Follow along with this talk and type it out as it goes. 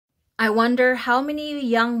I wonder how many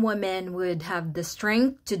young women would have the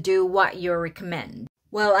strength to do what you recommend.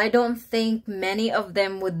 Well, I don't think many of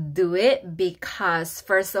them would do it because,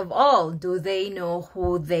 first of all, do they know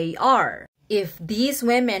who they are? If these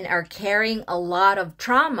women are carrying a lot of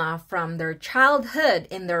trauma from their childhood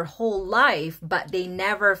in their whole life, but they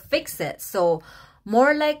never fix it, so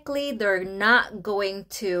more likely they're not going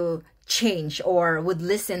to change or would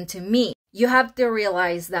listen to me. You have to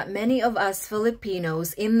realize that many of us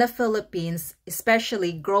Filipinos in the Philippines,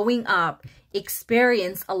 especially growing up,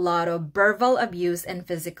 experience a lot of verbal abuse and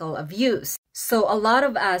physical abuse. So a lot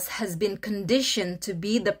of us has been conditioned to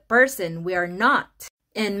be the person we are not,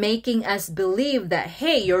 and making us believe that,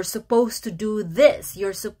 hey, you're supposed to do this,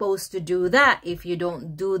 you're supposed to do that. If you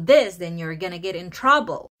don't do this, then you're gonna get in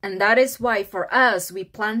trouble. And that is why for us, we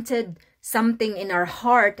planted something in our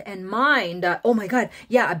heart and mind that, oh my God,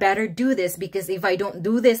 yeah, I better do this because if I don't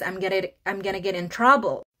do this, I'm gonna get in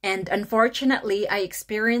trouble. And unfortunately, I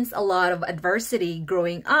experienced a lot of adversity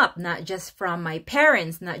growing up, not just from my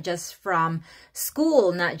parents, not just from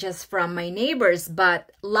school, not just from my neighbors,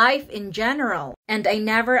 but life in general. And I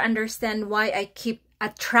never understand why I keep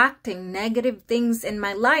attracting negative things in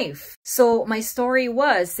my life. So my story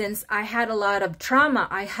was, since I had a lot of trauma,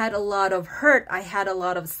 I had a lot of hurt, I had a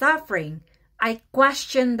lot of suffering, I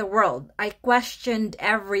questioned the world. I questioned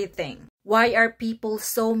everything. Why are people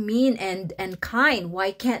so mean and kind?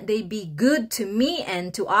 Why can't they be good to me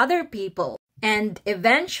and to other people? And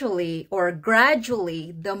eventually or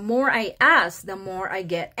gradually, the more I ask, the more I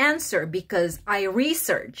get answer because I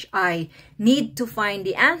research. I need to find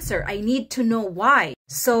the answer. I need to know why.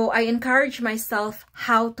 So I encourage myself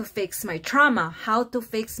how to fix my trauma, how to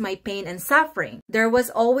fix my pain and suffering. There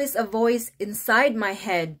was always a voice inside my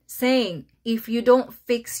head saying, if you don't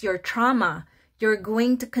fix your trauma, you're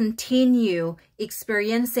going to continue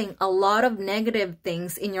experiencing a lot of negative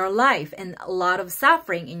things in your life and a lot of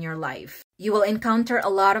suffering in your life. You will encounter a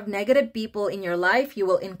lot of negative people in your life. You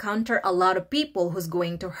will encounter a lot of people who's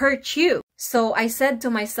going to hurt you. So I said to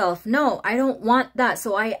myself, no, I don't want that.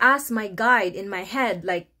 So I asked my guide in my head,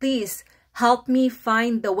 like, please help me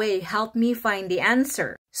find the way, help me find the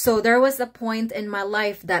answer. So there was a point in my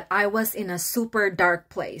life that I was in a super dark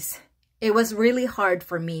place. It was really hard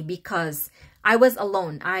for me because I was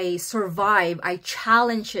alone. I survived. I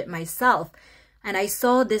challenged it myself. And I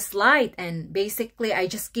saw this light, and basically I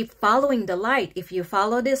just keep following the light. If you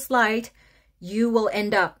follow this light, you will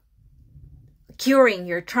end up curing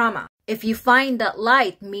your trauma. If you find that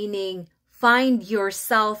light, meaning find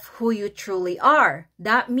yourself who you truly are,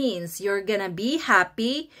 that means you're gonna be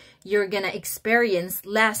happy, you're gonna experience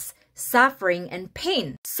less suffering and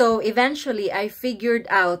pain. So eventually I figured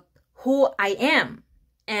out who I am.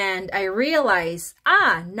 And I realized,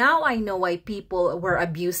 now I know why people were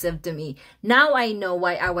abusive to me. Now I know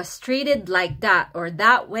why I was treated like that or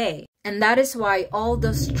that way. And that is why all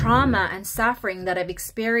those trauma and suffering that I've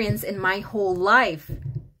experienced in my whole life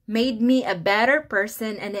made me a better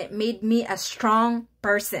person, and it made me a strong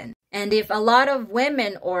person. And if a lot of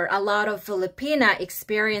women or a lot of Filipina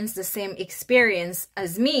experience the same experience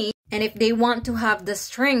as me, and if they want to have the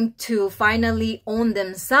strength to finally own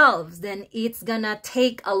themselves, then it's gonna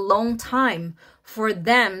take a long time for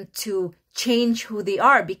them to change who they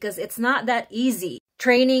are, because it's not that easy.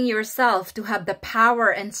 Training yourself to have the power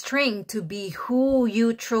and strength to be who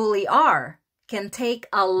you truly are can take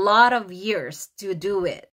a lot of years to do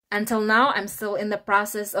it. Until now, I'm still in the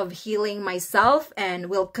process of healing myself and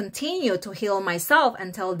will continue to heal myself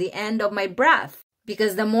until the end of my breath.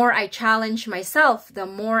 Because the more I challenge myself, the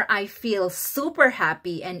more I feel super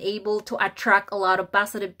happy and able to attract a lot of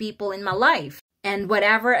positive people in my life. And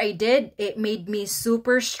whatever I did, it made me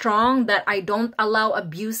super strong that I don't allow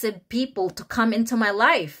abusive people to come into my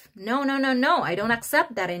life. No, I don't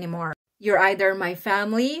accept that anymore. You're either my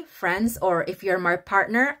family, friends, or if you're my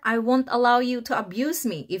partner, I won't allow you to abuse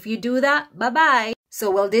me. If you do that, bye-bye. So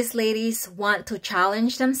will these ladies want to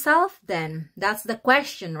challenge themselves? Then that's the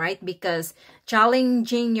question, right? Because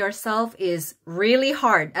challenging yourself is really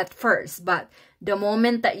hard at first, but the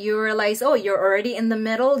moment that you realize, oh, you're already in the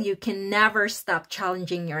middle, you can never stop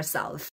challenging yourself.